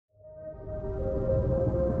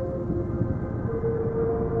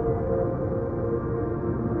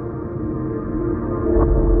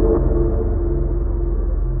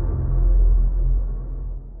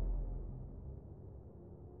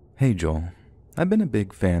Hey Joel, I've been a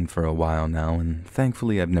big fan for a while now, and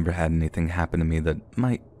thankfully I've never had anything happen to me that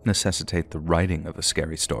might necessitate the writing of a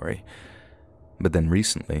scary story. But then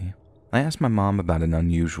recently, I asked my mom about an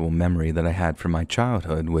unusual memory that I had from my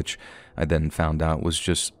childhood, which I then found out was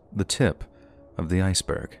just the tip of the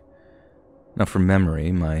iceberg. Now from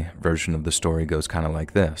memory, my version of the story goes kind of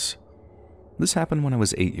like this. This happened when I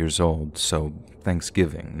was 8 years old, so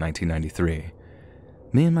Thanksgiving, 1993.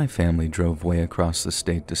 Me and my family drove way across the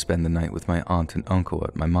state to spend the night with my aunt and uncle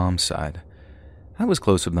at my mom's side. I was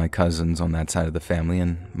close with my cousins on that side of the family,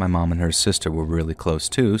 and my mom and her sister were really close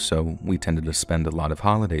too, so we tended to spend a lot of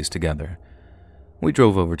holidays together. We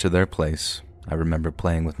drove over to their place. I remember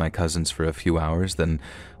playing with my cousins for a few hours, then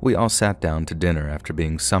we all sat down to dinner after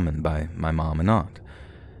being summoned by my mom and aunt.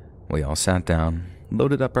 We all sat down,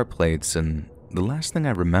 loaded up our plates, and the last thing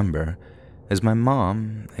I remember is my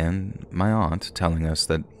mom and my aunt telling us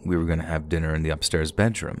that we were going to have dinner in the upstairs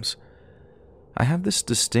bedrooms. I have this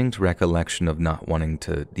distinct recollection of not wanting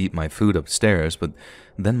to eat my food upstairs, but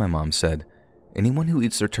then my mom said, "Anyone who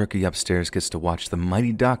eats their turkey upstairs gets to watch the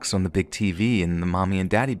Mighty Ducks on the big TV in the mommy and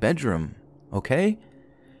daddy bedroom, okay?"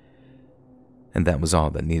 And that was all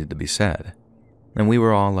that needed to be said, and we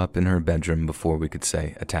were all up in her bedroom before we could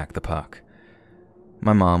say, "Attack the puck."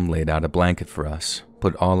 My mom laid out a blanket for us,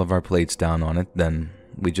 put all of our plates down on it, then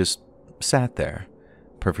we just sat there,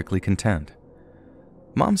 perfectly content.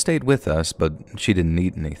 Mom stayed with us, but she didn't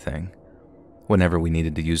eat anything. Whenever we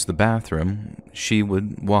needed to use the bathroom, she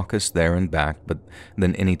would walk us there and back, but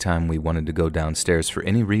then anytime we wanted to go downstairs for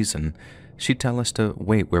any reason, she'd tell us to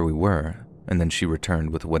wait where we were, and then she returned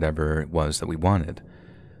with whatever it was that we wanted.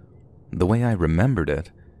 The way I remembered it,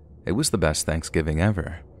 it was the best Thanksgiving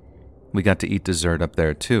ever. We got to eat dessert up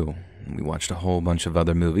there too. We watched a whole bunch of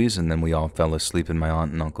other movies, and then we all fell asleep in my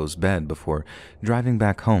aunt and uncle's bed before driving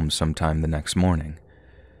back home sometime the next morning.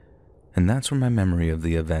 And that's where my memory of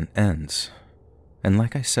the event ends. And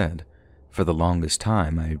like I said, for the longest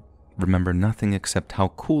time, I remember nothing except how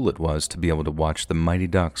cool it was to be able to watch the Mighty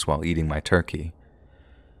Ducks while eating my turkey.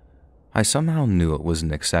 I somehow knew it was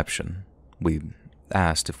an exception. We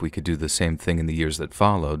asked if we could do the same thing in the years that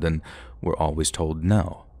followed, and were always told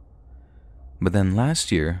no. But then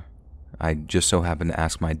last year, I just so happened to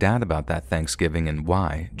ask my dad about that Thanksgiving and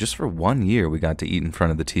why, just for 1 year, we got to eat in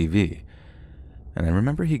front of the TV. And I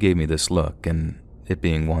remember he gave me this look, and it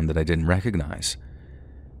being one that I didn't recognize.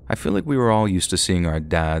 I feel like we were all used to seeing our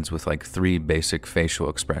dads with like 3 basic facial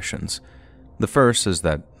expressions. The first is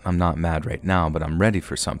that "I'm not mad right now, but I'm ready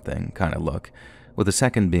for something" kind of look, with the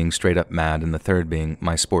second being straight up mad and the third being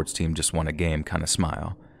 "my sports team just won a game" kind of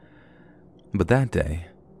smile. But that day,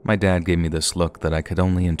 my dad gave me this look that I could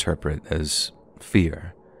only interpret as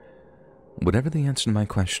fear. Whatever the answer to my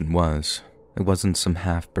question was, it wasn't some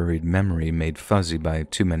half-buried memory made fuzzy by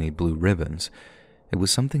too many blue ribbons. It was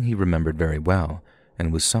something he remembered very well, and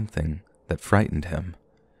it was something that frightened him.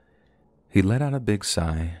 He let out a big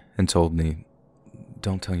sigh and told me,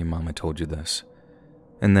 "Don't tell your mom I told you this,"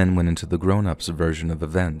 and then went into the grown-ups version of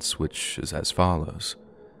events, which is as follows.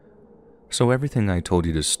 So everything I told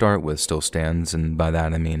you to start with still stands, and by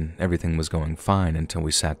that I mean everything was going fine until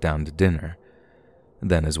we sat down to dinner.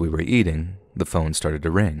 Then as we were eating, the phone started to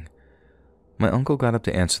ring. My uncle got up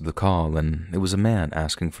to answer the call, and it was a man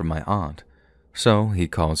asking for my aunt. So he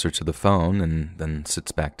calls her to the phone and then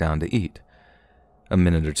sits back down to eat. A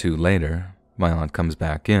minute or two later, my aunt comes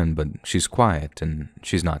back in, but she's quiet and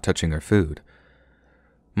she's not touching her food.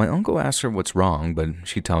 My uncle asks her what's wrong, but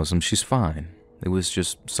she tells him she's fine. It was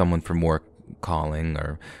just someone from work calling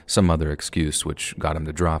or some other excuse which got him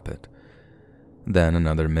to drop it. Then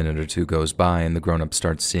another minute or two goes by and the grown-up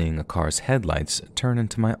starts seeing a car's headlights turn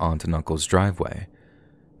into my aunt and uncle's driveway.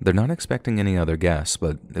 They're not expecting any other guests,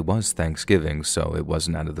 but it was Thanksgiving, so it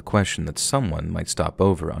wasn't out of the question that someone might stop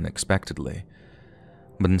over unexpectedly.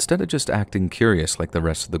 But instead of just acting curious like the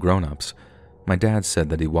rest of the grown-ups, my dad said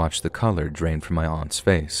that he watched the color drain from my aunt's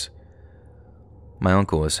face. My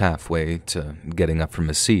uncle was halfway to getting up from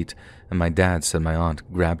his seat, and my dad said my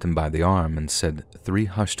aunt grabbed him by the arm and said 3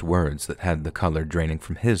 hushed words that had the color draining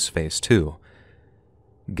from his face too.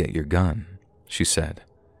 "Get your gun," she said.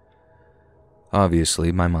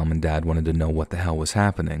 Obviously, my mom and dad wanted to know what the hell was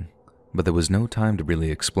happening, but there was no time to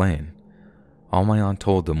really explain. All my aunt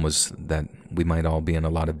told them was that we might all be in a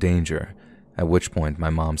lot of danger, at which point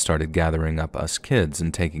my mom started gathering up us kids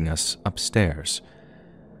and taking us upstairs.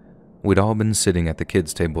 We'd all been sitting at the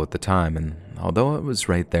kids' table at the time, and although it was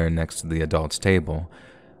right there next to the adults' table,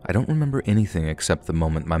 I don't remember anything except the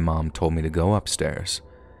moment my mom told me to go upstairs.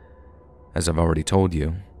 As I've already told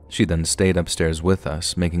you, she then stayed upstairs with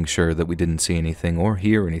us, making sure that we didn't see anything or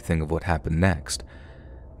hear anything of what happened next.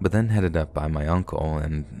 but then headed up by my uncle,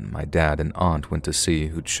 and my dad and aunt went to see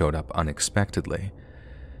who'd showed up unexpectedly.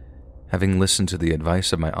 Having listened to the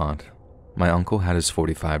advice of my aunt, my uncle had his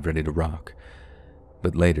 .45 ready to rock,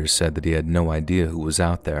 but later said that he had no idea who was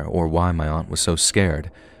out there or why my aunt was so scared,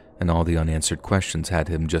 and all the unanswered questions had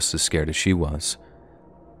him just as scared as she was.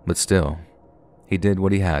 But still, he did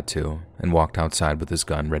what he had to and walked outside with his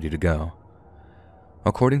gun ready to go.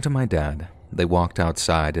 According to my dad, they walked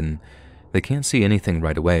outside and they can't see anything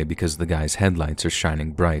right away because the guy's headlights are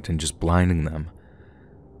shining bright and just blinding them.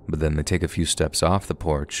 But then they take a few steps off the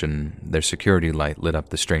porch and their security light lit up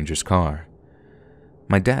the stranger's car.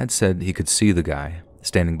 My dad said he could see the guy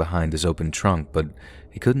standing behind his open trunk, but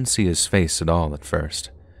he couldn't see his face at all at first.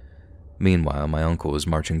 Meanwhile, my uncle was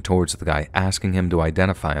marching towards the guy, asking him to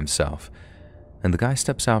identify himself, and the guy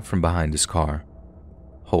steps out from behind his car,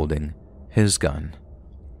 holding his gun.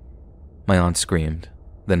 My aunt screamed,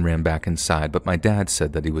 then ran back inside, but my dad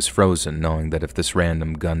said that he was frozen, knowing that if this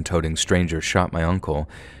random gun-toting stranger shot my uncle,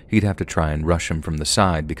 he'd have to try and rush him from the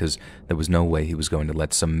side because there was no way he was going to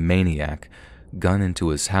let some maniac gun into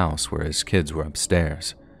his house where his kids were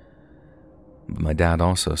upstairs. But my dad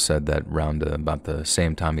also said that round about the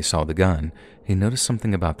same time he saw the gun, he noticed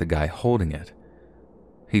something about the guy holding it.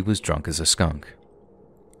 He was drunk as a skunk.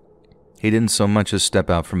 He didn't so much as step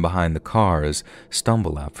out from behind the car as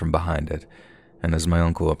stumble out from behind it, and as my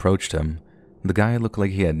uncle approached him, the guy looked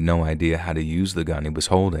like he had no idea how to use the gun he was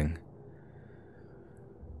holding.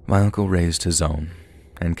 My uncle raised his own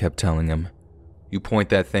and kept telling him, "You point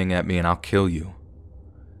that thing at me and I'll kill you."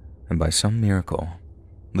 And by some miracle,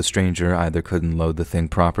 the stranger either couldn't load the thing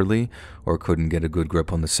properly or couldn't get a good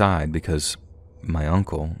grip on the side because my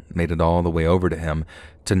uncle made it all the way over to him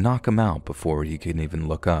to knock him out before he could even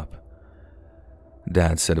look up.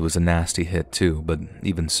 Dad said it was a nasty hit too, but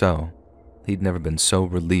even so, he'd never been so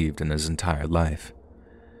relieved in his entire life.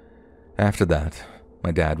 After that,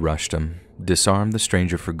 my dad rushed him, disarmed the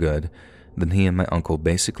stranger for good, then he and my uncle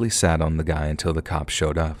basically sat on the guy until the cops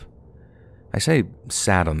showed up. I say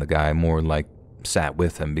sat on the guy, more like sat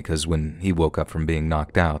with him, because when he woke up from being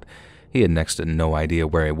knocked out, he had next to no idea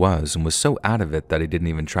where he was and was so out of it that he didn't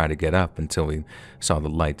even try to get up until he saw the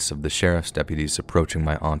lights of the sheriff's deputies approaching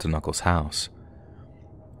my aunt and uncle's house.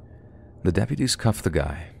 The deputies cuffed the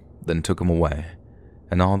guy, then took him away,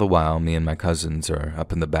 and all the while me and my cousins are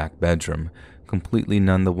up in the back bedroom, completely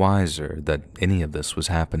none the wiser that any of this was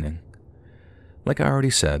happening. Like I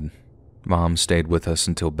already said, Mom stayed with us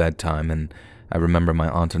until bedtime, and I remember my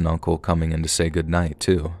aunt and uncle coming in to say goodnight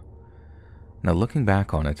too. Now looking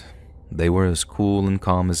back on it, they were as cool and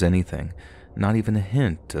calm as anything, not even a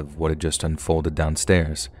hint of what had just unfolded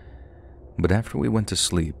downstairs. But after we went to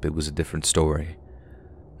sleep, it was a different story.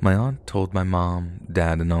 My aunt told my mom,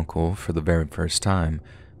 dad, and uncle for the very first time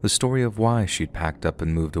the story of why she'd packed up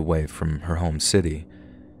and moved away from her home city,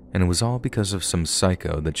 and it was all because of some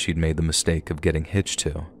psycho that she'd made the mistake of getting hitched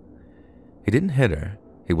to. He didn't hit her,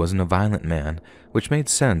 he wasn't a violent man, which made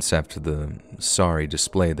sense after the sorry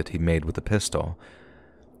display that he made with the pistol,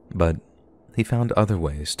 but he found other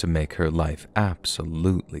ways to make her life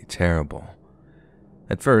absolutely terrible.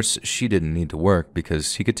 At first, she didn't need to work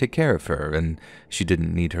because he could take care of her, and she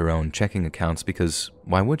didn't need her own checking accounts because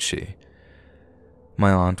why would she?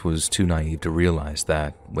 My aunt was too naive to realize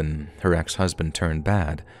that, when her ex-husband turned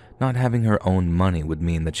bad, not having her own money would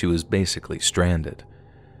mean that she was basically stranded.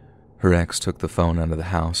 Her ex took the phone out of the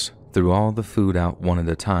house, threw all the food out one at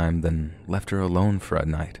a time, then left her alone for a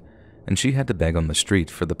night, and she had to beg on the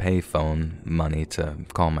street for the payphone money to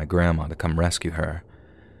call my grandma to come rescue her.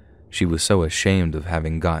 She was so ashamed of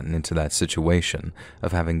having gotten into that situation,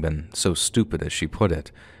 of having been so stupid as she put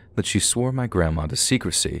it, that she swore my grandma to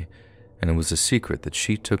secrecy, and it was a secret that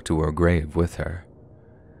she took to her grave with her.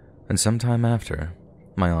 And sometime after,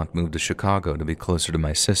 my aunt moved to Chicago to be closer to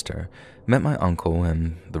my sister, met my uncle,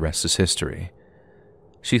 and the rest is history.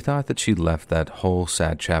 She thought that she'd left that whole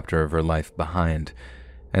sad chapter of her life behind,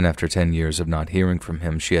 and after 10 years of not hearing from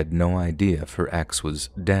him, she had no idea if her ex was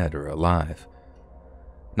dead or alive.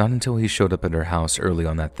 Not until he showed up at her house early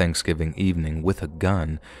on that Thanksgiving evening with a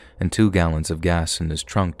gun and 2 gallons of gas in his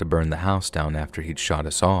trunk to burn the house down after he'd shot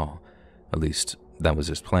us all. At least, that was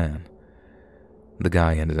his plan. The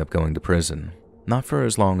guy ended up going to prison, not for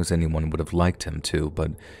as long as anyone would have liked him to,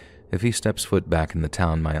 but if he steps foot back in the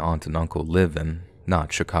town my aunt and uncle live in,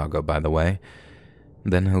 not Chicago by the way,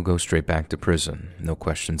 then he'll go straight back to prison, no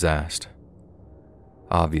questions asked.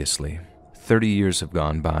 Obviously, 30 years have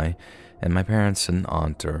gone by, and my parents and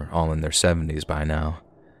aunt are all in their 70s by now.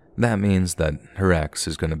 That means that her ex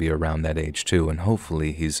is going to be around that age too, and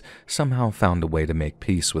hopefully he's somehow found a way to make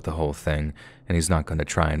peace with the whole thing, and he's not going to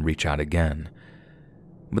try and reach out again.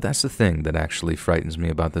 But that's the thing that actually frightens me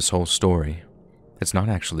about this whole story. It's not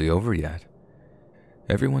actually over yet.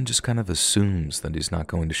 Everyone just kind of assumes that he's not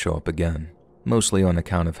going to show up again, mostly on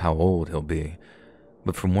account of how old he'll be.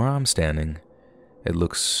 But from where I'm standing, it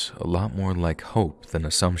looks a lot more like hope than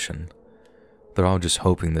assumption. They're all just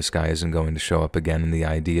hoping this guy isn't going to show up again, and the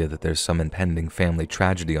idea that there's some impending family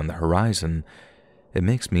tragedy on the horizon, it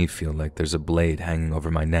makes me feel like there's a blade hanging over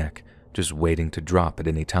my neck, just waiting to drop at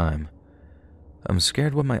any time. I'm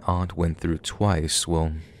scared what my aunt went through twice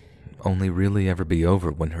will only really ever be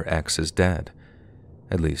over when her ex is dead.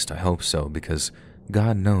 At least I hope so, because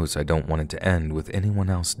God knows I don't want it to end with anyone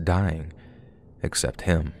else dying except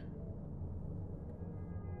him.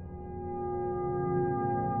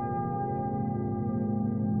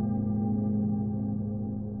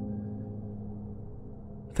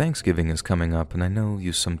 Thanksgiving is coming up, and I know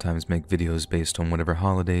you sometimes make videos based on whatever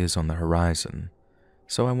holiday is on the horizon,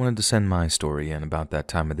 so I wanted to send my story in about that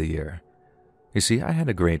time of the year. You see, I had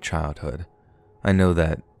a great childhood. I know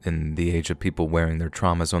that in the age of people wearing their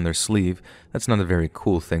traumas on their sleeve, that's not a very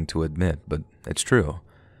cool thing to admit, but it's true.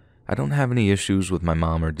 I don't have any issues with my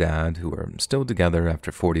mom or dad, who are still together after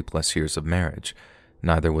 40+ years of marriage.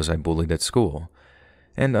 Neither was I bullied at school.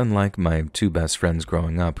 And unlike my two best friends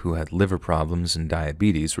growing up who had liver problems and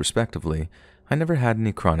diabetes, respectively, I never had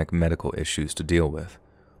any chronic medical issues to deal with.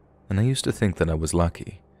 And I used to think that I was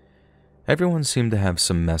lucky. Everyone seemed to have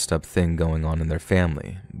some messed up thing going on in their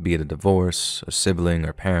family, be it a divorce, a sibling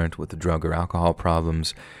or parent with drug or alcohol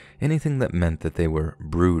problems, anything that meant that they were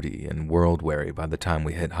broody and world-weary by the time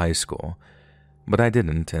we hit high school. But I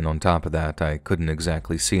didn't, and on top of that, I couldn't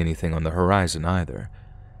exactly see anything on the horizon either.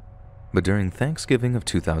 But during Thanksgiving of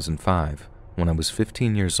 2005, when I was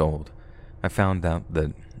 15 years old, I found out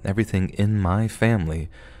that everything in my family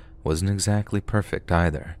wasn't exactly perfect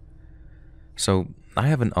either. So, I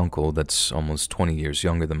have an uncle that's almost 20 years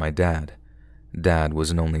younger than my dad. Dad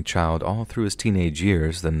was an only child all through his teenage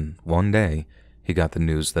years, then one day, he got the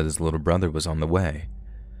news that his little brother was on the way.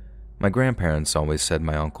 My grandparents always said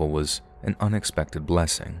my uncle was an unexpected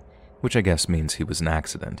blessing, which I guess means he was an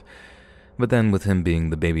accident. But then with him being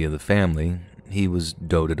the baby of the family, he was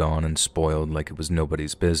doted on and spoiled like it was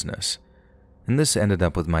nobody's business. And this ended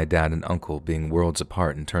up with my dad and uncle being worlds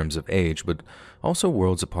apart in terms of age, but also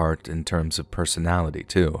worlds apart in terms of personality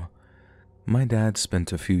too. My dad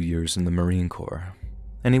spent a few years in the Marine Corps,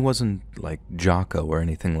 and he wasn't like Jocko or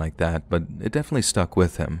anything like that, but it definitely stuck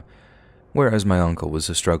with him. Whereas my uncle was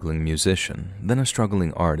a struggling musician, then a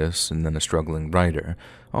struggling artist, and then a struggling writer,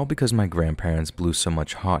 all because my grandparents blew so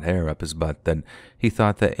much hot air up his butt that he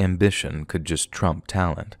thought that ambition could just trump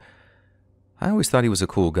talent. I always thought he was a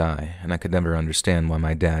cool guy, and I could never understand why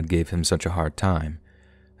my dad gave him such a hard time.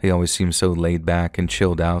 He always seemed so laid back and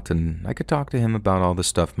chilled out, and I could talk to him about all the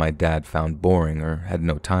stuff my dad found boring or had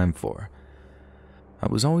no time for. I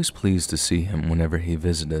was always pleased to see him whenever he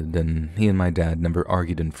visited, and he and my dad never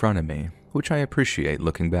argued in front of me, which I appreciate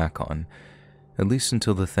looking back on, at least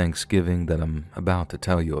until the Thanksgiving that I'm about to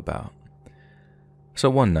tell you about. So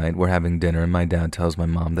one night, we're having dinner and my dad tells my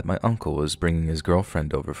mom that my uncle is bringing his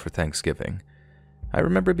girlfriend over for Thanksgiving. I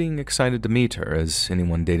remember being excited to meet her, as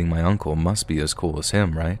anyone dating my uncle must be as cool as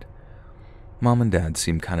him, right? Mom and Dad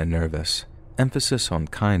seemed kinda nervous, emphasis on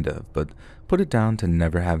kind of, but put it down to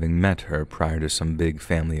never having met her prior to some big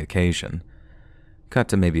family occasion. Cut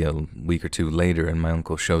to maybe a week or two later and my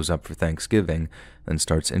uncle shows up for Thanksgiving and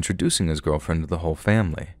starts introducing his girlfriend to the whole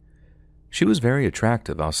family. She was very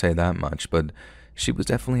attractive, I'll say that much, but she was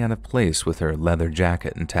definitely out of place with her leather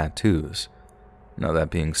jacket and tattoos. Now that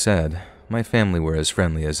being said, my family were as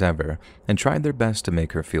friendly as ever and tried their best to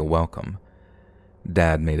make her feel welcome.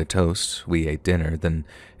 Dad made a toast, we ate dinner, then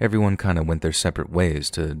everyone kinda went their separate ways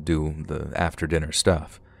to do the after-dinner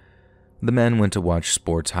stuff. The men went to watch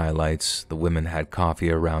sports highlights, the women had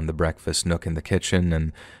coffee around the breakfast nook in the kitchen,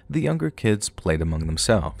 and the younger kids played among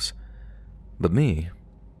themselves. But me,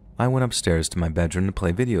 I went upstairs to my bedroom to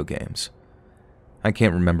play video games. I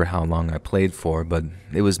can't remember how long I played for, but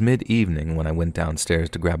it was mid-evening when I went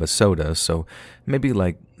downstairs to grab a soda, so maybe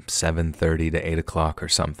like 7:30 to 8 o'clock or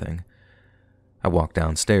something. I walked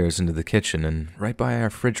downstairs into the kitchen, and right by our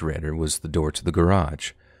refrigerator was the door to the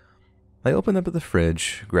garage. I opened up the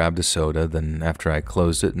fridge, grabbed a soda, then after I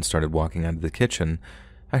closed it and started walking out of the kitchen,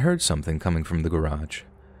 I heard something coming from the garage.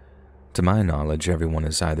 To my knowledge, everyone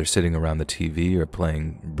is either sitting around the TV or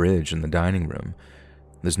playing bridge in the dining room.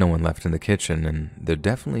 There's no one left in the kitchen, and there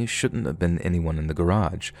definitely shouldn't have been anyone in the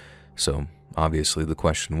garage, so obviously the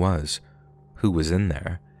question was, who was in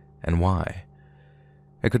there, and why?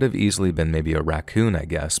 It could have easily been maybe a raccoon, I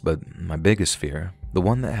guess, but my biggest fear, the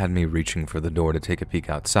one that had me reaching for the door to take a peek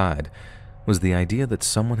outside, was the idea that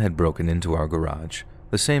someone had broken into our garage,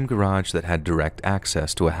 the same garage that had direct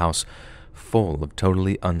access to a house full of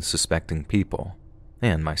totally unsuspecting people,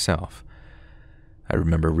 and myself. I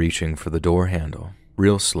remember reaching for the door handle,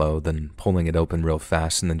 real slow, then pulling it open real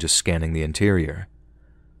fast and then just scanning the interior.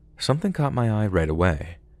 Something caught my eye right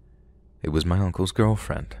away. It was my uncle's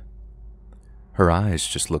girlfriend. Her eyes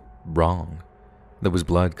just looked wrong. There was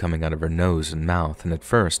blood coming out of her nose and mouth, and at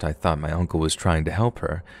first I thought my uncle was trying to help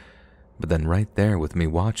her, but then right there with me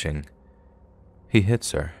watching, he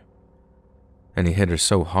hits her. And he hit her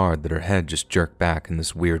so hard that her head just jerked back in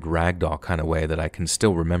this weird ragdoll kind of way that I can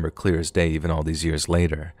still remember clear as day even all these years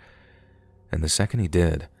later. And the second he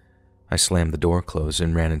did, I slammed the door closed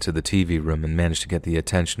and ran into the TV room and managed to get the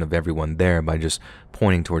attention of everyone there by just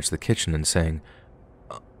pointing towards the kitchen and saying,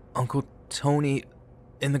 "Uncle Tony,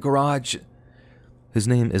 in the garage." His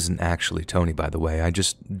name isn't actually Tony, by the way. I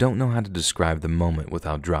just don't know how to describe the moment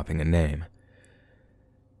without dropping a name.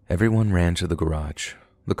 Everyone ran to the garage.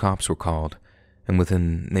 The cops were called, and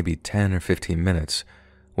within maybe 10 or 15 minutes,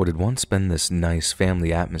 what had once been this nice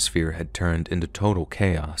family atmosphere had turned into total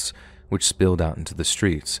chaos, which spilled out into the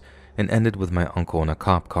streets and ended with my uncle in a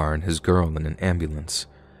cop car and his girl in an ambulance.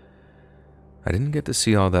 I didn't get to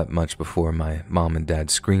see all that much before my mom and dad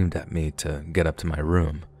screamed at me to get up to my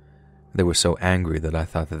room. They were so angry that I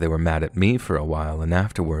thought that they were mad at me for a while, and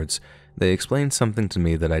afterwards, they explained something to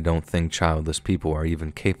me that I don't think childless people are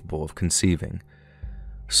even capable of conceiving.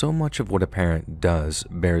 So much of what a parent does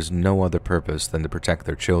bears no other purpose than to protect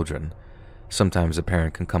their children. Sometimes a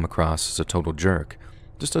parent can come across as a total jerk,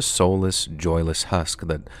 just a soulless, joyless husk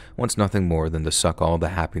that wants nothing more than to suck all the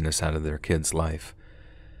happiness out of their kid's life.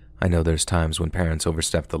 I know there's times when parents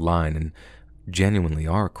overstep the line and genuinely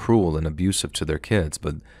are cruel and abusive to their kids,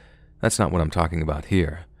 but that's not what I'm talking about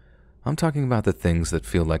here. I'm talking about the things that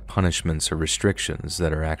feel like punishments or restrictions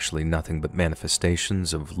that are actually nothing but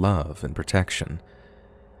manifestations of love and protection.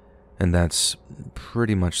 And that's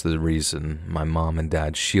pretty much the reason my mom and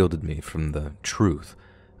dad shielded me from the truth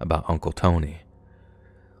about Uncle Tony.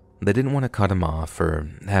 They didn't want to cut him off or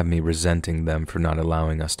have me resenting them for not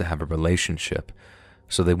allowing us to have a relationship,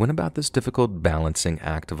 so they went about this difficult balancing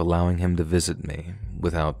act of allowing him to visit me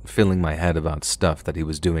without filling my head about stuff that he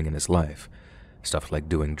was doing in his life. Stuff like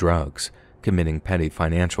doing drugs, committing petty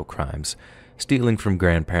financial crimes, stealing from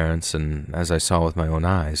grandparents, and, as I saw with my own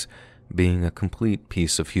eyes, being a complete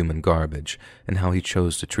piece of human garbage, and how he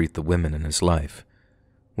chose to treat the women in his life.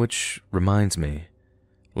 Which reminds me,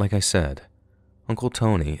 like I said, Uncle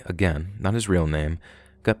Tony, again, not his real name,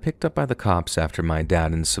 got picked up by the cops after my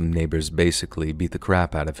dad and some neighbors basically beat the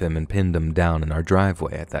crap out of him and pinned him down in our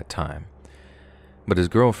driveway at that time. But his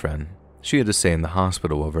girlfriend, she had to stay in the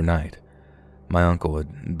hospital overnight. My uncle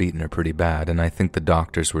had beaten her pretty bad, and I think the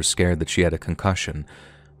doctors were scared that she had a concussion,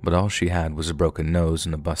 but all she had was a broken nose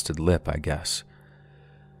and a busted lip, I guess.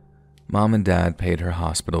 Mom and Dad paid her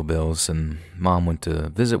hospital bills, and Mom went to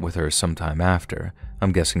visit with her sometime after,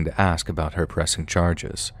 I'm guessing to ask about her pressing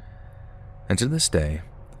charges. And to this day,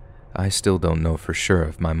 I still don't know for sure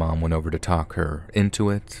if my mom went over to talk her into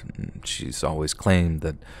it. She's always claimed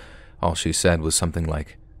that all she said was something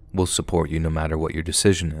like, "We'll support you no matter what your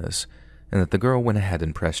decision is," and that the girl went ahead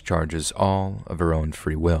and pressed charges all of her own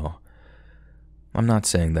free will. I'm not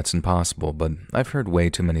saying that's impossible, but I've heard way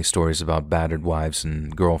too many stories about battered wives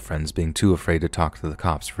and girlfriends being too afraid to talk to the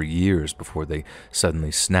cops for years before they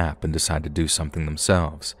suddenly snap and decide to do something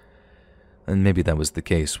themselves. And maybe that was the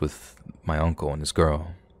case with my uncle and his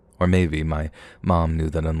girl. Or maybe my mom knew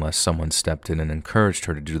that unless someone stepped in and encouraged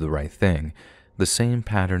her to do the right thing, the same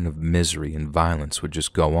pattern of misery and violence would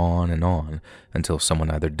just go on until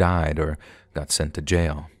someone either died or got sent to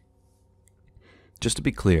jail. Just to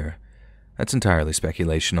be clear, that's entirely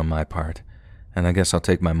speculation on my part, and I guess I'll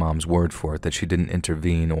take my mom's word for it that she didn't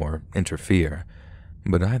intervene or interfere.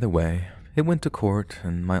 But either way, it went to court,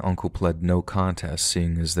 and my uncle pled no contest,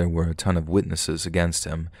 seeing as there were a ton of witnesses against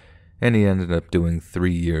him, and he ended up doing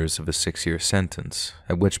 3 years of a 6-year sentence,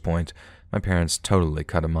 at which point my parents totally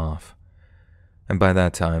cut him off. And by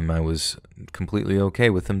that time, I was completely okay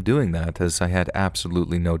with him doing that, as I had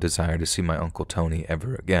absolutely no desire to see my Uncle Tony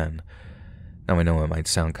ever again. Now I know it might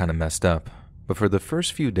sound kind of messed up, but for the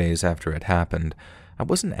first few days after it happened, I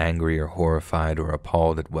wasn't angry or horrified or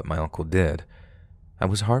appalled at what my uncle did. I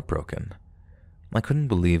was heartbroken. I couldn't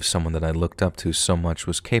believe someone that I looked up to so much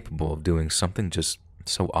was capable of doing something just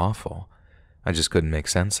so awful. I just couldn't make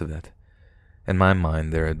sense of it. In my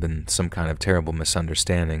mind, there had been some kind of terrible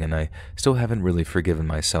misunderstanding, and I still haven't really forgiven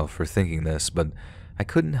myself for thinking this, but I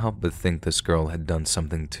couldn't help but think this girl had done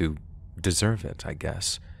something to deserve it, I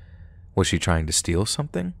guess. Was she trying to steal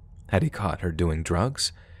something? Had he caught her doing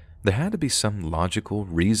drugs? There had to be some logical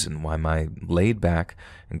reason why my laid-back,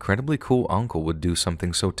 incredibly cool uncle would do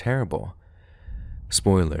something so terrible.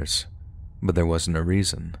 Spoilers, but there wasn't a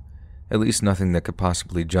reason. At least nothing that could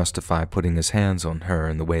possibly justify putting his hands on her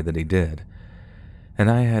in the way that he did.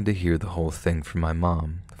 And I had to hear the whole thing from my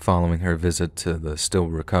mom, following her visit to the still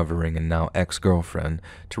recovering and now ex-girlfriend,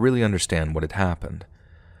 to really understand what had happened.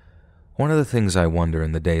 One of the things I wonder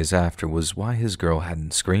in the days after was why his girl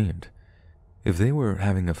hadn't screamed. If they were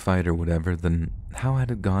having a fight or whatever, then how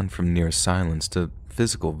had it gone from near silence to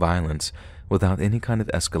physical violence without any kind of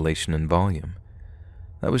escalation in volume?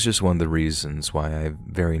 That was just one of the reasons why I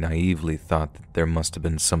very naively thought that there must have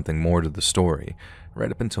been something more to the story,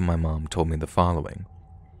 right up until my mom told me the following.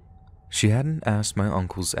 She hadn't asked my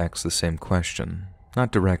uncle's ex the same question,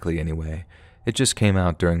 not directly anyway. It just came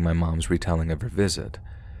out during my mom's retelling of her visit.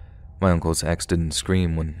 My uncle's ex didn't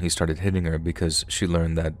scream when he started hitting her because she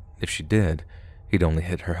learned that if she did, he'd only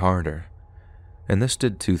hit her harder. And this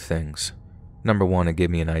did two things. Number one, it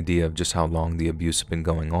gave me an idea of just how long the abuse had been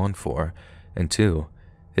going on for, and two,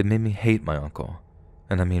 it made me hate my uncle,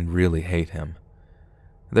 and I mean really hate him.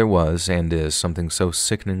 There was, and is, something so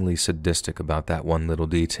sickeningly sadistic about that one little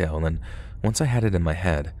detail, and once I had it in my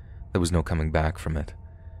head, there was no coming back from it.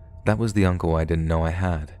 That was the uncle I didn't know I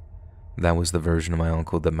had. That was the version of my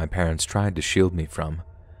uncle that my parents tried to shield me from.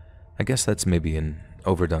 I guess that's maybe an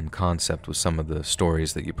overdone concept with some of the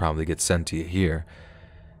stories that you probably get sent to you here,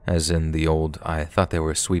 as in the old, I thought they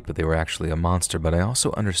were sweet but they were actually a monster, but I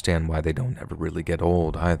also understand why they don't ever really get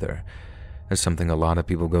old either. It's something a lot of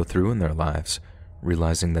people go through in their lives,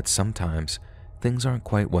 realizing that sometimes things aren't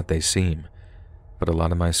quite what they seem. But a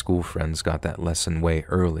lot of my school friends got that lesson way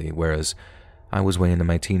early, whereas I was way into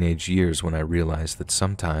my teenage years when I realized that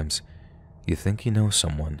sometimes you think you know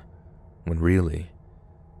someone, when really,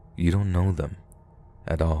 you don't know them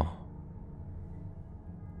at all.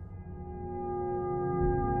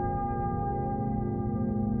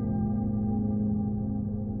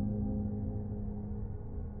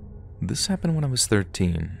 This happened when I was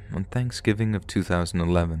 13, on Thanksgiving of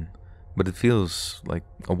 2011, but it feels like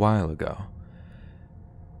a while ago.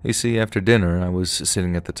 You see, after dinner, I was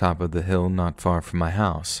sitting at the top of the hill not far from my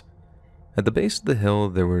house. At the base of the hill,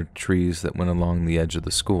 there were trees that went along the edge of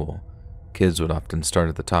the school. Kids would often start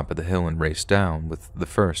at the top of the hill and race down, with the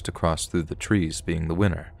first to cross through the trees being the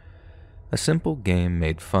winner. A simple game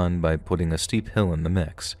made fun by putting a steep hill in the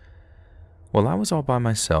mix. Well, I was all by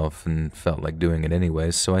myself and felt like doing it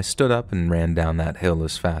anyways, so I stood up and ran down that hill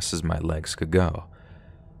as fast as my legs could go.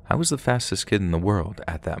 I was the fastest kid in the world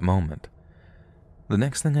at that moment. The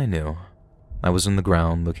next thing I knew, I was on the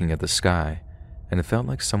ground looking at the sky, and it felt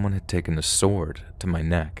like someone had taken a sword to my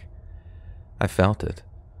neck. I felt it,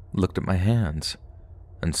 looked at my hands,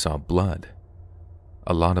 and saw blood.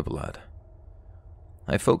 A lot of blood.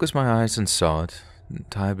 I focused my eyes and saw it,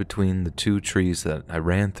 tied between the two trees that I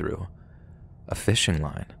ran through. A fishing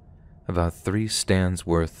line, about 3 stands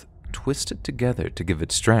worth, twisted together to give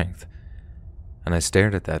it strength, and I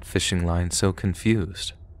stared at that fishing line so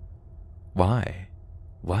confused. Why?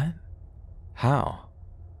 What? How?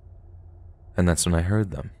 And that's when I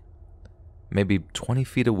heard them. Maybe 20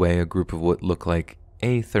 feet away, a group of what looked like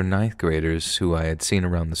 8th or 9th graders who I had seen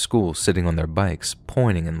around the school sitting on their bikes,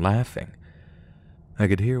 pointing and laughing. I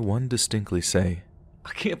could hear one distinctly say,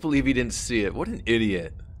 "I can't believe he didn't see it. What an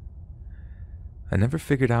idiot." I never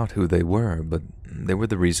figured out who they were, but they were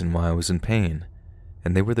the reason why I was in pain,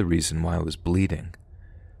 and they were the reason why I was bleeding.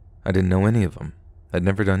 I didn't know any of them. I'd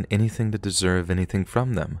never done anything to deserve anything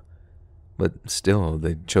from them, but still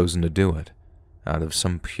they'd chosen to do it, out of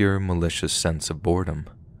some pure malicious sense of boredom.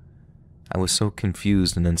 I was so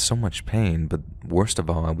confused and in so much pain, but worst of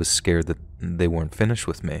all, I was scared that they weren't finished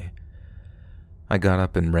with me. I got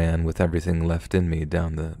up and ran with everything left in me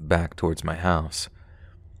down the back towards my house.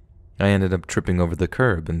 I ended up tripping over the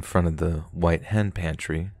curb in front of the White Hen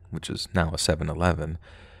Pantry, which is now a 7-Eleven.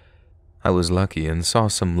 I was lucky and saw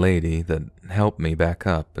some lady that helped me back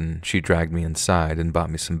up, and she dragged me inside and bought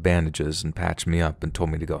me some bandages and patched me up and told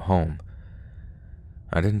me to go home.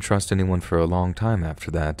 I didn't trust anyone for a long time after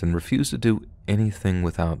that and refused to do anything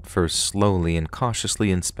without first slowly and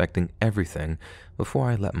cautiously inspecting everything before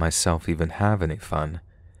I let myself even have any fun.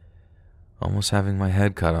 Almost having my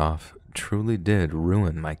head cut off truly did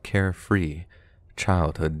ruin my carefree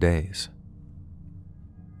childhood days.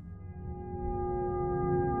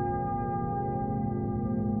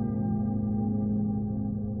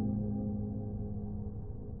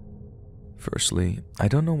 Firstly, I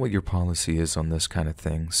don't know what your policy is on this kind of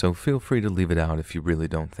thing, so feel free to leave it out if you really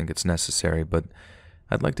don't think it's necessary, but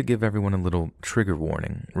I'd like to give everyone a little trigger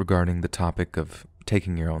warning regarding the topic of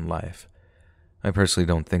taking your own life. I personally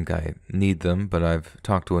don't think I need them, but I've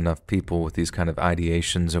talked to enough people with these kind of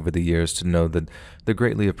ideations over the years to know that they're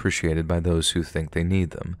greatly appreciated by those who think they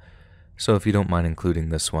need them. So if you don't mind including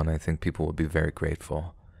this one, I think people will be very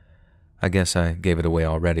grateful. I guess I gave it away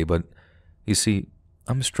already, but you see,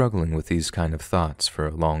 I'm struggling with these kind of thoughts for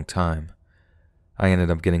a long time. I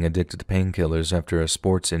ended up getting addicted to painkillers after a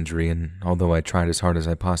sports injury, and although I tried as hard as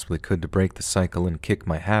I possibly could to break the cycle and kick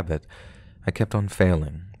my habit, I kept on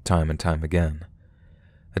failing, time and time again.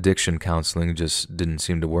 Addiction counseling just didn't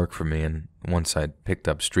seem to work for me, and once I'd picked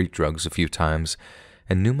up street drugs a few times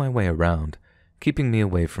and knew my way around, keeping me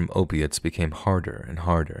away from opiates became harder and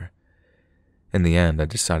harder. In the end, I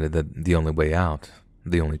decided that the only way out,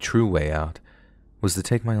 the only true way out, was to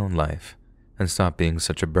take my own life and stop being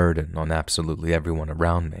such a burden on absolutely everyone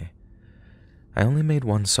around me. I only made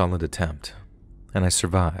one solid attempt, and I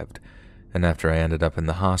survived, and after I ended up in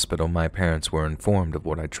the hospital, my parents were informed of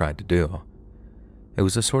what I tried to do. It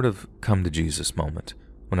was a sort of come-to-Jesus moment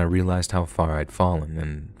when I realized how far I'd fallen,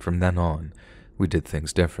 and from then on, we did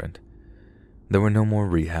things different. There were no more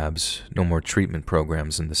rehabs, no more treatment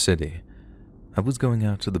programs in the city. I was going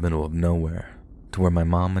out to the middle of nowhere, to where my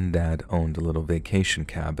mom and dad owned a little vacation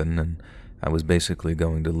cabin, and I was basically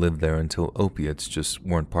going to live there until opiates just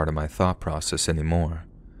weren't part of my thought process anymore.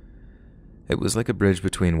 It was like a bridge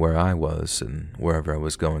between where I was and wherever I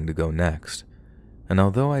was going to go next, and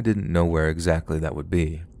although I didn't know where exactly that would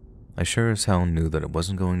be, I sure as hell knew that it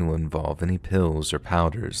wasn't going to involve any pills or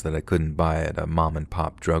powders that I couldn't buy at a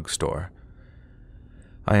mom-and-pop drugstore.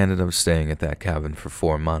 I ended up staying at that cabin for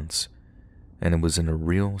 4 months, and it was in a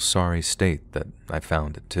real sorry state that I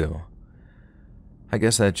found it too. I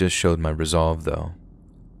guess that just showed my resolve, though.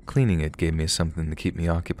 Cleaning it gave me something to keep me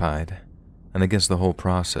occupied, and I guess the whole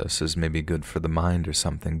process is maybe good for the mind or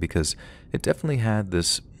something, because it definitely had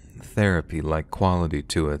this therapy-like quality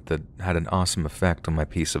to it that had an awesome effect on my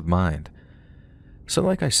peace of mind. So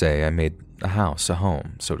like I say, I made a house a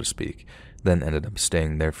home, so to speak, then ended up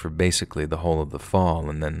staying there for basically the whole of the fall,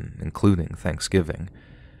 and then including Thanksgiving.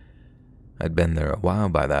 I'd been there a while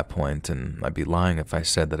by that point, and I'd be lying if I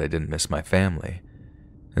said that I didn't miss my family.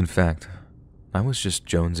 In fact, I was just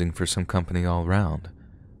jonesing for some company all round.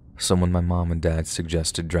 So when my mom and dad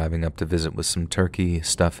suggested driving up to visit with some turkey,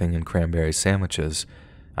 stuffing, and cranberry sandwiches,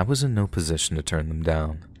 I was in no position to turn them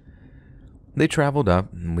down. They traveled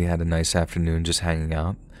up, and we had a nice afternoon just hanging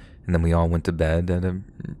out, and then we all went to bed at a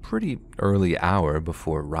pretty early hour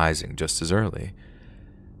before rising just as early.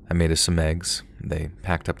 I made us some eggs, they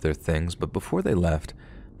packed up their things, but before they left,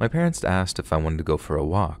 my parents asked if I wanted to go for a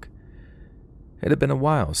walk. It had been a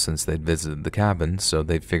while since they'd visited the cabin, so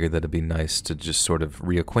they figured that it'd be nice to just sort of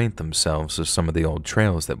reacquaint themselves with some of the old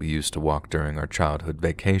trails that we used to walk during our childhood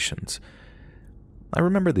vacations. I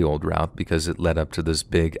remember the old route because it led up to this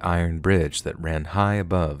big iron bridge that ran high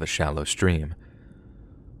above a shallow stream.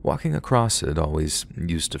 Walking across it always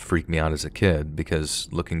used to freak me out as a kid because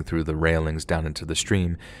looking through the railings down into the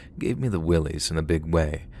stream gave me the willies in a big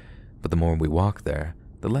way, but the more we walked there,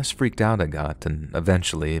 the less freaked out I got, and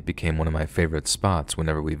eventually it became one of my favorite spots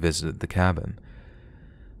whenever we visited the cabin.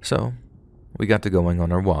 So, we got to going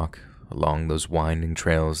on our walk along those winding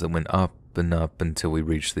trails that went up and up until we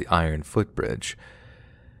reached the iron footbridge.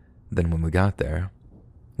 Then when we got there,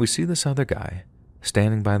 we see this other guy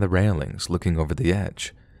standing by the railings looking over the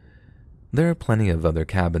edge. There are plenty of other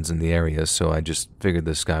cabins in the area, so I just figured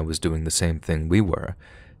this guy was doing the same thing we were,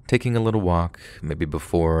 taking a little walk, maybe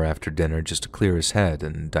before or after dinner, just to clear his head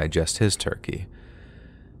and digest his turkey.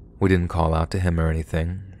 We didn't call out to him or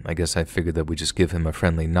anything. I guess I figured that we'd just give him a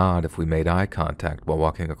friendly nod if we made eye contact while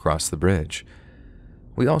walking across the bridge.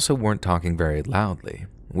 We also weren't talking very loudly.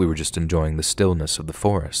 We were just enjoying the stillness of the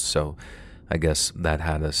forest, so I guess that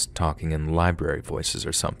had us talking in library voices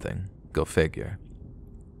or something. Go figure.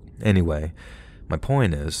 Anyway, my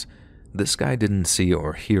point is, this guy didn't see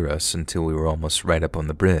or hear us until we were almost right up on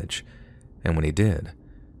the bridge, and when he did,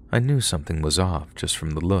 I knew something was off just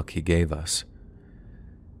from the look he gave us.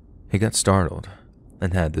 He got startled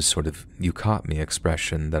and had this sort of "you caught me"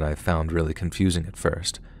 expression that I found really confusing at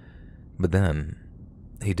first, but then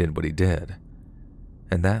he did what he did,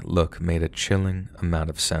 and that look made a chilling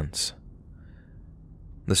amount of sense.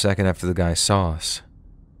 The second after the guy saw us,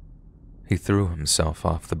 he threw himself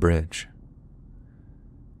off the bridge.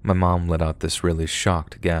 My mom let out this really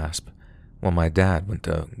shocked gasp, while my dad went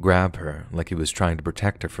to grab her like he was trying to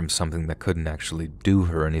protect her from something that couldn't actually do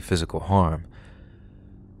her any physical harm.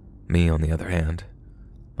 Me, on the other hand,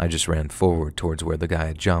 I just ran forward towards where the guy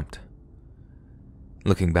had jumped.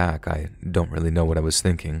 Looking back, I don't really know what I was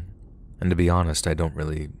thinking, and to be honest, I don't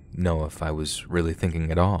really know if I was really thinking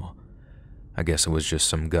at all. I guess it was just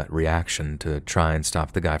some gut reaction to try and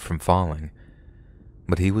stop the guy from falling.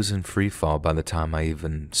 But he was in free fall by the time I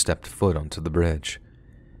even stepped foot onto the bridge.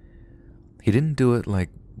 He didn't do it like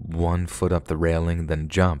 1 foot up the railing, then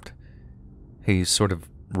jumped. He sort of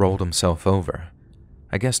rolled himself over,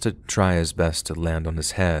 I guess to try his best to land on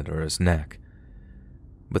his head or his neck.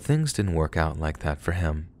 But things didn't work out like that for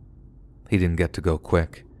him. He didn't get to go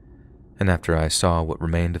quick, and after I saw what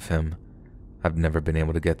remained of him, I've never been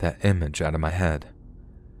able to get that image out of my head.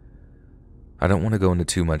 I don't want to go into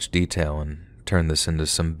too much detail and turn this into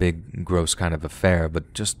some big, gross kind of affair,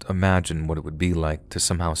 but just imagine what it would be like to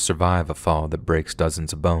somehow survive a fall that breaks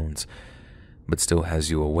dozens of bones, but still has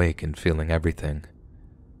you awake and feeling everything.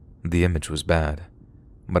 The image was bad,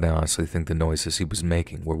 but I honestly think the noises he was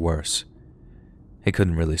making were worse. He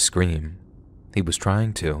couldn't really scream. He was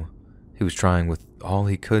trying to. He was trying with all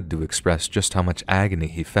he could to express just how much agony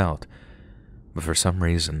he felt, but for some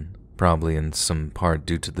reason, probably in some part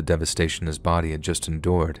due to the devastation his body had just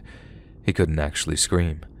endured, he couldn't actually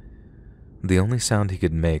scream. The only sound he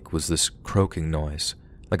could make was this croaking noise,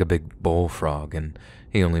 like a big bullfrog, and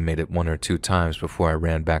he only made it 1 or 2 times before I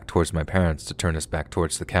ran back towards my parents to turn us back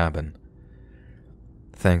towards the cabin.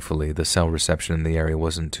 Thankfully, the cell reception in the area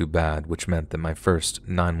wasn't too bad, which meant that my first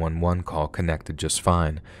 911 call connected just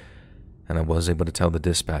fine, and I was able to tell the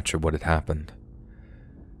dispatcher what had happened.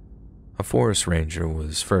 A forest ranger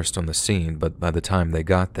was first on the scene, but by the time they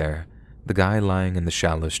got there, the guy lying in the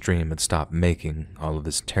shallow stream had stopped making all of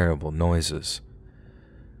his terrible noises.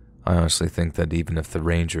 I honestly think that even if the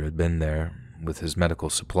ranger had been there with his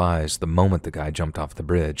medical supplies the moment the guy jumped off the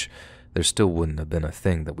bridge, there still wouldn't have been a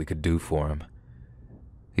thing that we could do for him.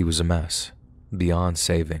 He was a mess, beyond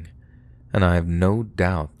saving, and I have no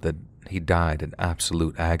doubt that he died in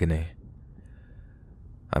absolute agony.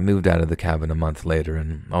 I moved out of the cabin a month later,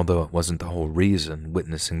 and although it wasn't the whole reason,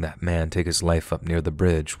 witnessing that man take his life up near the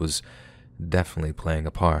bridge was definitely playing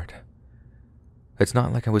a part. It's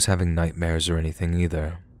not like I was having nightmares or anything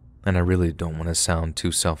either, and I really don't want to sound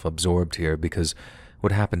too self-absorbed here because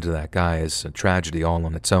what happened to that guy is a tragedy all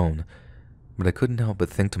on its own, but I couldn't help but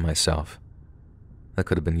think to myself, that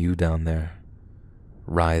could have been you down there,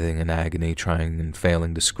 writhing in agony, trying and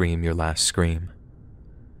failing to scream your last scream.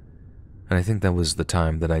 And I think that was the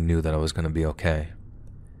time that I knew that I was going to be okay,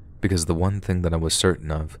 because the one thing that I was certain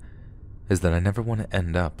of is that I never want to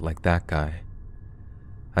end up like that guy.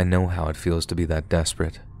 I know how it feels to be that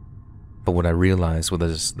desperate, but what I realized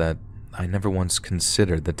was that I never once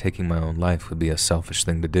considered that taking my own life would be a selfish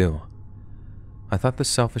thing to do. I thought the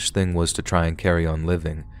selfish thing was to try and carry on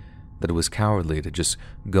living, that it was cowardly to just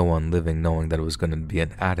go on living knowing that I was going to be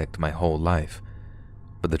an addict my whole life.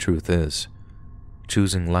 But the truth is,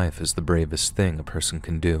 choosing life is the bravest thing a person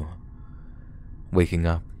can do. Waking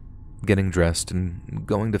up, getting dressed, and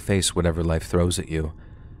going to face whatever life throws at you,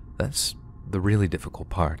 that's the really difficult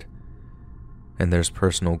part. And there's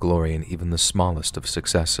personal glory in even the smallest of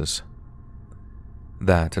successes.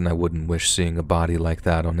 That, and I wouldn't wish seeing a body like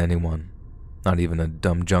that on anyone, not even a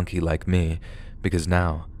dumb junkie like me, because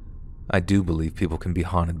now, I do believe people can be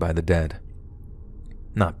haunted by the dead.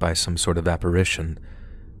 Not by some sort of apparition,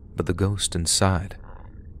 but the ghost inside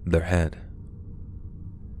their head.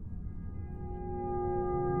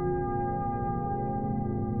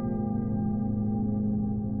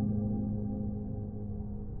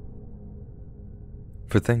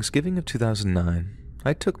 For Thanksgiving of 2009,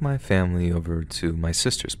 I took my family over to my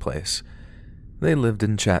sister's place. They lived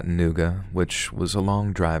in Chattanooga, which was a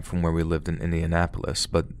long drive from where we lived in Indianapolis,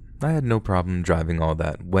 but I had no problem driving all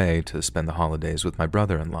that way to spend the holidays with my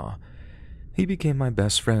brother-in-law. He became my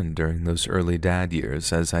best friend during those early dad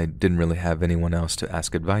years, as I didn't really have anyone else to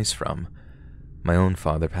ask advice from. My own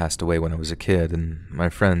father passed away when I was a kid, and my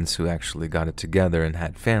friends who actually got it together and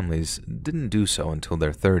had families didn't do so until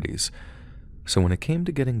their 30s. So when it came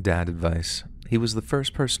to getting dad advice, he was the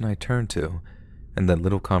first person I turned to, and that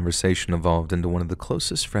little conversation evolved into one of the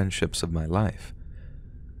closest friendships of my life.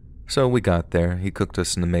 So we got there, he cooked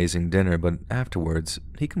us an amazing dinner, but afterwards,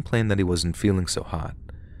 he complained that he wasn't feeling so hot.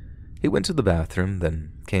 He went to the bathroom,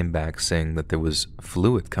 then came back saying that there was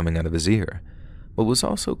fluid coming out of his ear, but was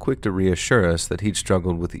also quick to reassure us that he'd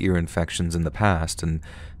struggled with ear infections in the past and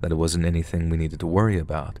that it wasn't anything we needed to worry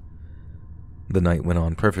about. The night went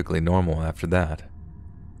on perfectly normal after that.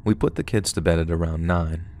 We put the kids to bed at around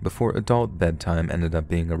 9, before adult bedtime ended up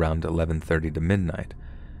being around 11:30 to midnight.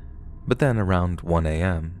 But then around 1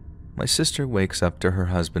 a.m., my sister wakes up to her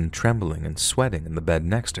husband trembling and sweating in the bed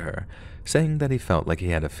next to her, saying that he felt like he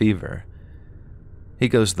had a fever. He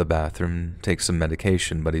goes to the bathroom, takes some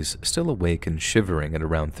medication, but he's still awake and shivering at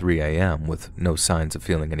around 3 a.m. with no signs of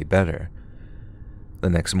feeling any better. The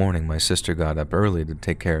next morning, my sister got up early to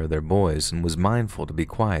take care of their boys and was mindful to be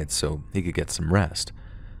quiet so he could get some rest.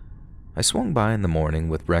 I swung by in the morning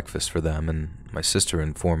with breakfast for them, and my sister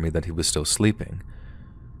informed me that he was still sleeping.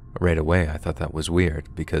 Right away, I thought that was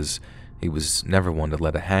weird because he was never one to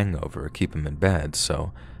let a hangover keep him in bed,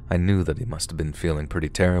 so I knew that he must have been feeling pretty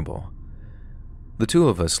terrible. The two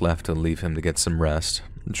of us left to leave him to get some rest,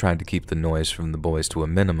 and tried to keep the noise from the boys to a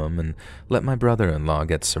minimum and let my brother-in-law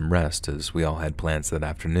get some rest as we all had plans that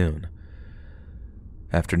afternoon.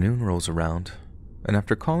 Afternoon rolls around, and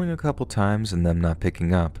after calling a couple times and them not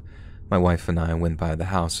picking up, my wife and I went by the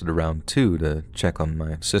house at around 2 to check on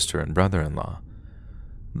my sister and brother-in-law.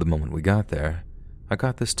 The moment we got there, I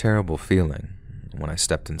got this terrible feeling. When I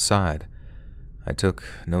stepped inside, I took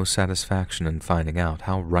no satisfaction in finding out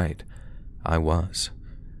how right I was.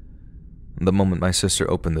 The moment my sister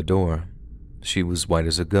opened the door, she was white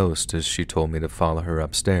as a ghost as she told me to follow her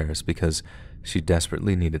upstairs because she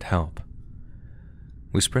desperately needed help.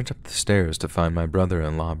 We sprint up the stairs to find my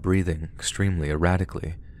brother-in-law breathing extremely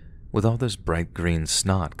erratically, with all this bright green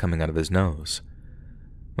snot coming out of his nose.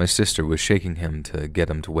 My sister was shaking him to get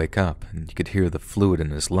him to wake up, and you could hear the fluid in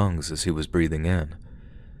his lungs as he was breathing in.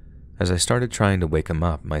 As I started trying to wake him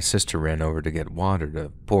up, my sister ran over to get water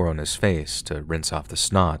to pour on his face to rinse off the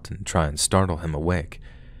snot and try and startle him awake.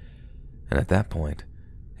 And at that point,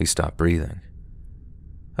 he stopped breathing.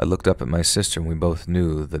 I looked up at my sister and we both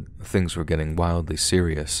knew that things were getting wildly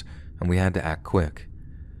serious and we had to act quick.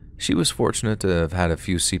 She was fortunate to have had a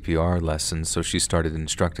few CPR lessons, so she started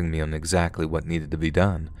instructing me on exactly what needed to be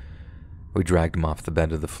done. We dragged him off the bed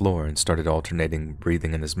to the floor and started alternating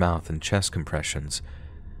breathing in his mouth and chest compressions.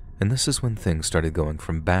 And this is when things started going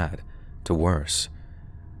from bad to worse.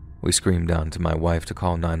 We screamed down to my wife to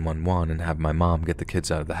call 911 and have my mom get the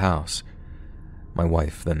kids out of the house. My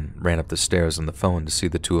wife then ran up the stairs on the phone to see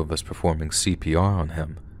the two of us performing CPR on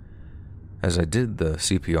him. As I did the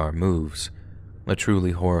CPR moves, a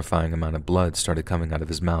truly horrifying amount of blood started coming out of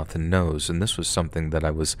his mouth and nose, and this was something that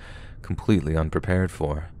I was completely unprepared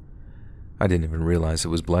for. I didn't even realize it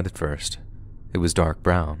was blood at first. It was dark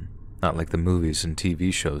brown, not like the movies and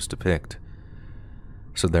TV shows depict.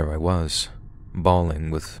 So there I was, bawling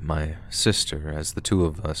with my sister as the two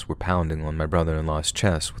of us were pounding on my brother-in-law's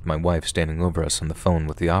chest with my wife standing over us on the phone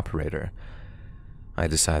with the operator. I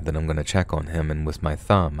decide that I'm going to check on him, and with my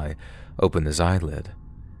thumb I open his eyelid.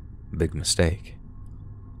 Big mistake.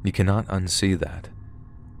 You cannot unsee that.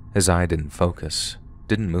 His eye didn't focus,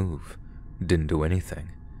 didn't move, didn't do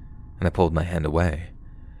anything, and I pulled my hand away.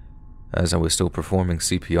 As I was still performing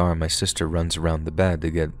CPR, my sister runs around the bed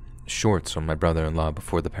to get shorts on my brother-in-law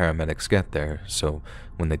before the paramedics get there, so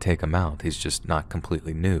when they take him out, he's just not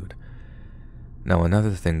completely nude. Now,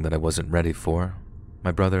 another thing that I wasn't ready for,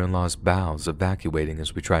 my brother-in-law's bowels evacuating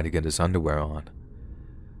as we try to get his underwear on.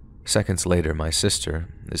 Seconds later, my sister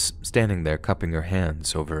is standing there cupping her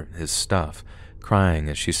hands over his stuff, crying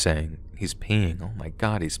as she's saying, "He's peeing, oh my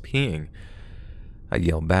God, he's peeing." I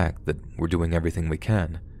yell back that we're doing everything we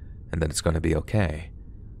can, and that it's going to be okay.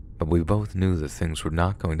 But we both knew that things were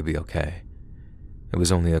not going to be okay. It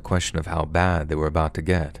was only a question of how bad they were about to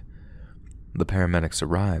get. The paramedics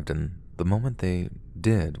arrived, and the moment they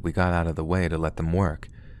did, we got out of the way to let them work.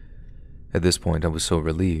 At this point, I was so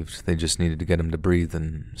relieved. They just needed to get him to breathe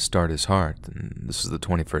and start his heart. And this is the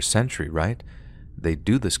 21st century, right? They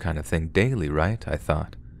do this kind of thing daily, right? I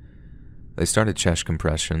thought. They started chest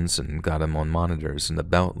compressions and got him on monitors and a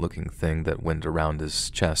belt-looking thing that went around his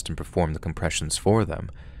chest and performed the compressions for them.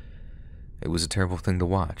 It was a terrible thing to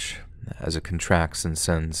watch, as it contracts and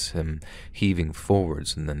sends him heaving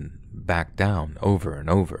forwards and then back down over and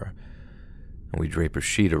over. And we drape a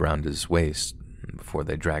sheet around his waist before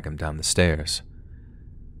they drag him down the stairs.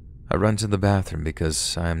 I run to the bathroom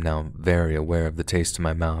because I am now very aware of the taste in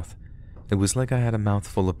my mouth. It was like I had a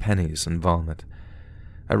mouthful of pennies and vomit.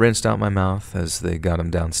 I rinsed out my mouth as they got him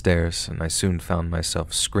downstairs, and I soon found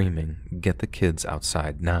myself screaming, "Get the kids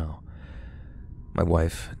outside now." My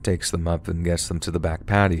wife takes them up and gets them to the back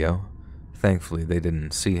patio. Thankfully, they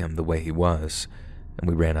didn't see him the way he was, and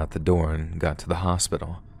we ran out the door and got to the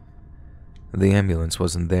hospital. The ambulance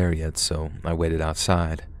wasn't there yet, so I waited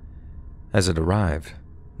outside. As it arrived,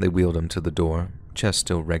 they wheeled him to the door, chest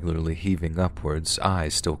still regularly heaving upwards,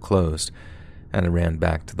 eyes still closed, and I ran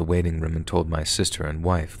back to the waiting room and told my sister and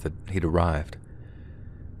wife that he'd arrived.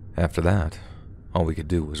 After that, all we could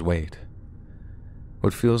do was wait.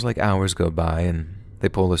 What feels like hours go by, and they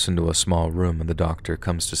pull us into a small room and the doctor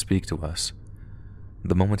comes to speak to us.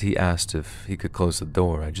 The moment he asked if he could close the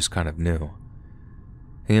door, I just kind of knew.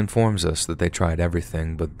 He informs us that they tried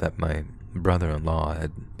everything, but that my brother-in-law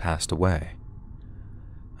had passed away.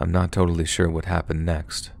 I'm not totally sure what happened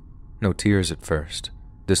next. No tears at first,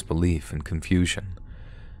 disbelief and confusion.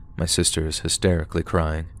 My sister is hysterically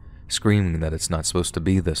crying, screaming that it's not supposed to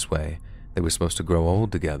be this way, they were supposed to grow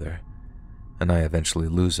old together. And I eventually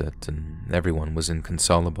lose it, and everyone was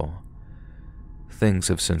inconsolable. Things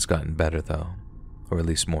have since gotten better, though, or at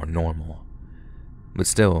least more normal. But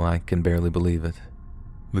still, I can barely believe it.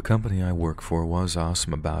 The company I work for was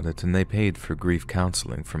awesome about it, and they paid for grief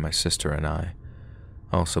counseling for my sister and I.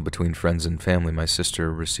 Also, between friends and family, my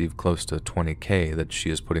sister received close to $20,000 that she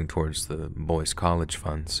is putting towards the boys' college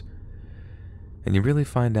funds. And you really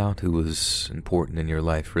find out who was important in your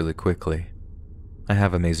life really quickly. I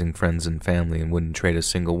have amazing friends and family and wouldn't trade a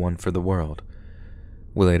single one for the world.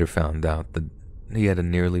 We later found out that he had a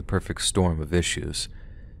nearly perfect storm of issues: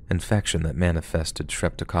 infection that manifested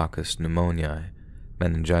streptococcus pneumoniae,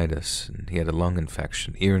 meningitis, and he had a lung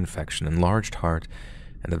infection, ear infection, enlarged heart,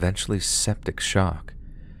 and eventually septic shock.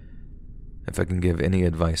 If I can give any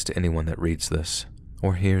advice to anyone that reads this,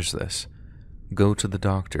 or hears this, go to the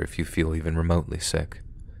doctor if you feel even remotely sick.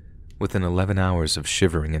 Within 11 hours of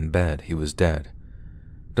shivering in bed, he was dead.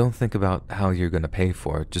 Don't think about how you're going to pay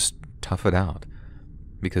for it, just tough it out.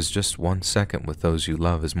 Because just 1 second with those you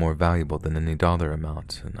love is more valuable than any dollar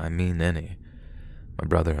amount, and I mean any. My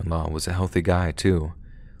brother-in-law was a healthy guy, too.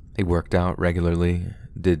 He worked out regularly,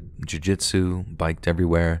 did jiu-jitsu, biked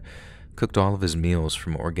everywhere, cooked all of his meals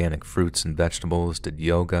from organic fruits and vegetables, did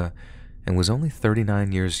yoga, and was only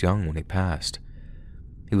 39 years young when he passed.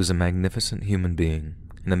 He was a magnificent human being,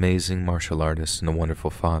 an amazing martial artist, and a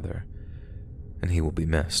wonderful father, and he will be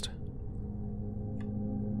missed.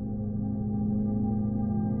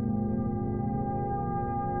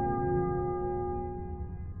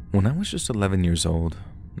 When I was just 11 years old,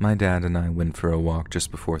 my dad and I went for a walk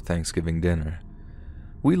just before Thanksgiving dinner.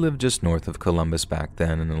 We lived just north of Columbus back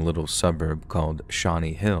then in a little suburb called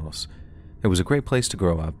Shawnee Hills. It was a great place to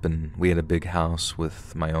grow up, and we had a big house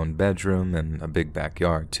with my own bedroom and a big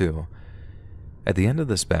backyard too. At the end of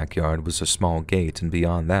this backyard was a small gate, and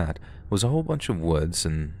beyond that was a whole bunch of woods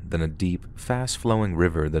and then a deep, fast-flowing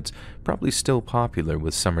river that's probably still popular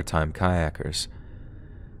with summertime kayakers.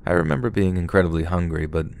 I remember being incredibly hungry,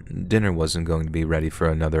 but dinner wasn't going to be ready for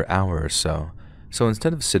another hour or so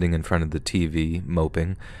instead of sitting in front of the TV,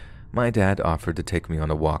 moping, my dad offered to take me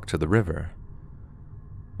on a walk to the river.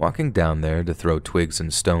 Walking down there to throw twigs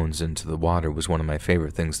and stones into the water was one of my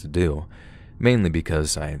favorite things to do, mainly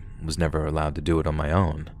because I was never allowed to do it on my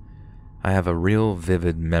own. I have a real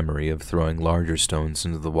vivid memory of throwing larger stones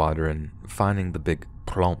into the water and finding the big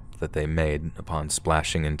plump that they made upon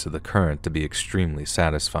splashing into the current to be extremely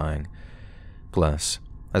satisfying. Plus,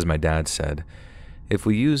 as my dad said, if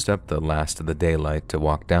we used up the last of the daylight to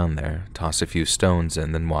walk down there, toss a few stones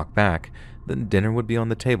in, then walk back, then dinner would be on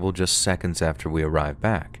the table just seconds after we arrived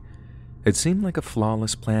back. It seemed like a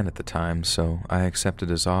flawless plan at the time, so I accepted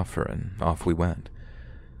his offer and off we went.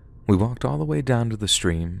 We walked all the way down to the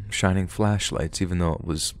stream, shining flashlights even though it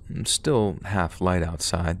was still half light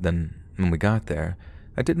outside. Then, when we got there,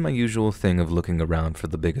 I did my usual thing of looking around for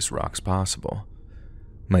the biggest rocks possible.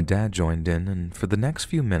 My dad joined in, and for the next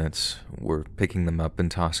few minutes, we're picking them up and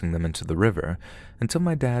tossing them into the river until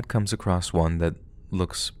my dad comes across one that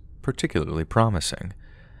looks particularly promising.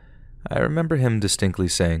 I remember him distinctly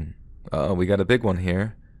saying, "Oh, we got a big one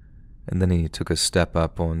here." And then he took a step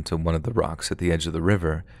up onto one of the rocks at the edge of the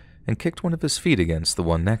river and kicked one of his feet against the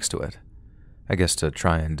one next to it, I guess to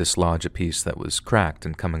try and dislodge a piece that was cracked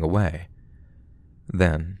and coming away.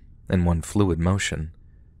 Then, in one fluid motion,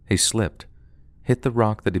 he slipped, hit the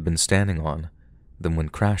rock that he'd been standing on, then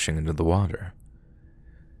went crashing into the water.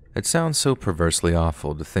 It sounds so perversely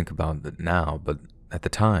awful to think about it now, but at the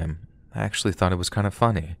time, I actually thought it was kind of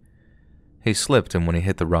funny. He slipped, and when he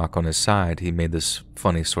hit the rock on his side, he made this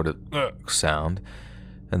funny sort of sound,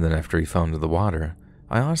 and then after he fell into the water,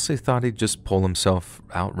 I honestly thought he'd just pull himself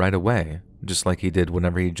out right away, just like he did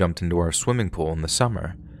whenever he jumped into our swimming pool in the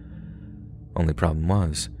summer. Only problem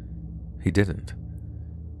was, he didn't.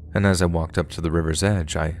 And as I walked up to the river's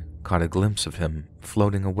edge, I caught a glimpse of him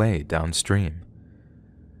floating away downstream.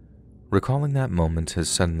 Recalling that moment has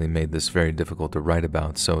suddenly made this very difficult to write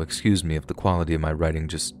about, so excuse me if the quality of my writing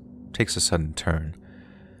just takes a sudden turn.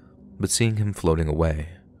 But seeing him floating away,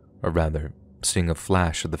 or rather, seeing a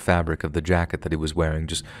flash of the fabric of the jacket that he was wearing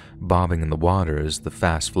just bobbing in the water as the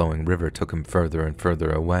fast-flowing river took him further and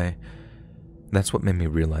further away, that's what made me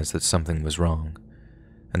realize that something was wrong.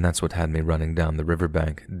 And that's what had me running down the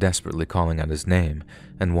riverbank, desperately calling out his name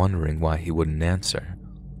and wondering why he wouldn't answer.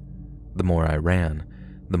 The more I ran,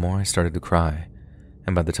 the more I started to cry,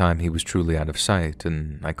 and by the time he was truly out of sight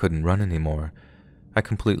and I couldn't run anymore, I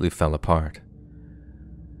completely fell apart.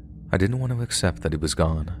 I didn't want to accept that he was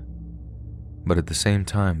gone, but at the same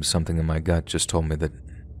time, something in my gut just told me that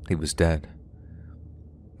he was dead.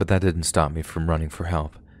 But that didn't stop me from running for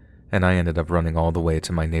help, and I ended up running all the way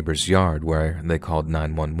to my neighbor's yard where they called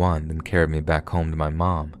 911 and carried me back home to my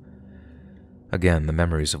mom. Again, the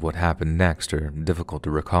memories of what happened next are difficult to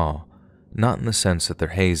recall, not in the sense that they're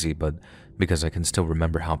hazy, but because I can still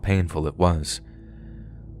remember how painful it was.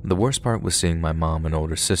 The worst part was seeing my mom and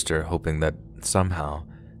older sister hoping that, somehow,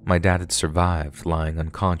 my dad had survived lying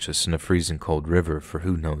unconscious in a freezing cold river for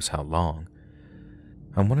who knows how long.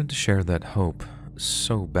 I wanted to share that hope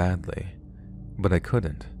so badly, but I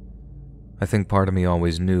couldn't. I think part of me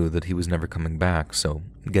always knew that he was never coming back, so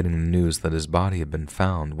getting the news that his body had been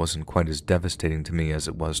found wasn't quite as devastating to me as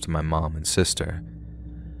it was to my mom and sister.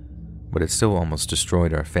 But it still almost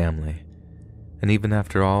destroyed our family, and even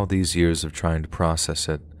after all these years of trying to process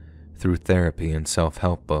it, through therapy and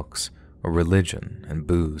self-help books, or religion and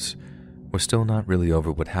booze, we're still not really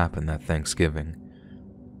over what happened that Thanksgiving.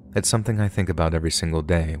 It's something I think about every single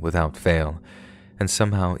day, without fail, and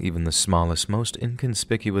somehow even the smallest, most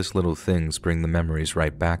inconspicuous little things bring the memories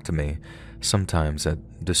right back to me, sometimes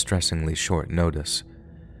at distressingly short notice.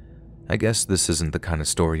 I guess this isn't the kind of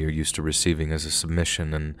story you're used to receiving as a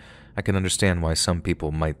submission, and I can understand why some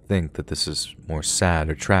people might think that this is more sad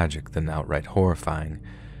or tragic than outright horrifying.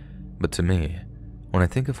 But to me, when I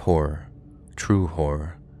think of horror, true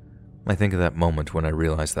horror, I think of that moment when I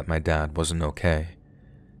realized that my dad wasn't okay.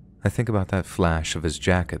 I think about that flash of his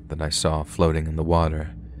jacket that I saw floating in the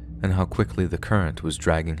water, and how quickly the current was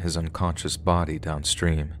dragging his unconscious body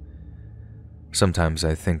downstream. Sometimes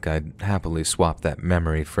I think I'd happily swap that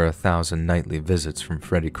memory for 1,000 nightly visits from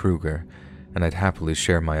Freddy Krueger, and I'd happily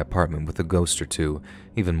share my apartment with a ghost or two,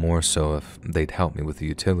 even more so if they'd help me with the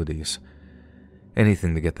utilities.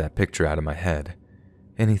 Anything to get that picture out of my head.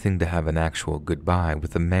 Anything to have an actual goodbye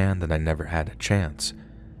with a man that I never had a chance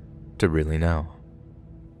to really know.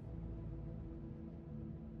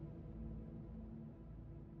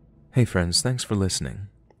 Hey friends, thanks for listening.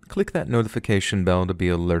 Click that notification bell to be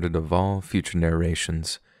alerted of all future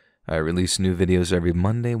narrations. I release new videos every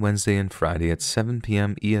Monday, Wednesday, and Friday at 7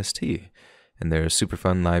 p.m. EST, and there are super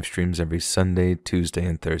fun live streams every Sunday, Tuesday,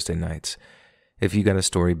 and Thursday nights. If you got a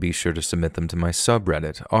story, be sure to submit them to my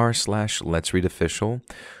subreddit, r/letsreadofficial,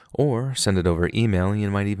 or send it over email and you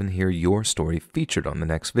might even hear your story featured on the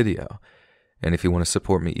next video. And if you want to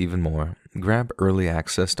support me even more, grab early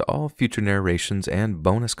access to all future narrations and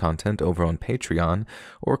bonus content over on Patreon,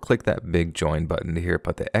 or click that big join button to hear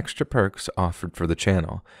about the extra perks offered for the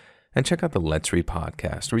channel. And check out the Let's Read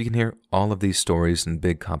podcast, where you can hear all of these stories in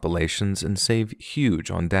big compilations and save huge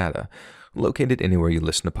on data, located anywhere you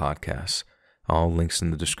listen to podcasts. All links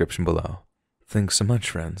in the description below. Thanks so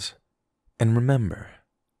much, friends. And remember...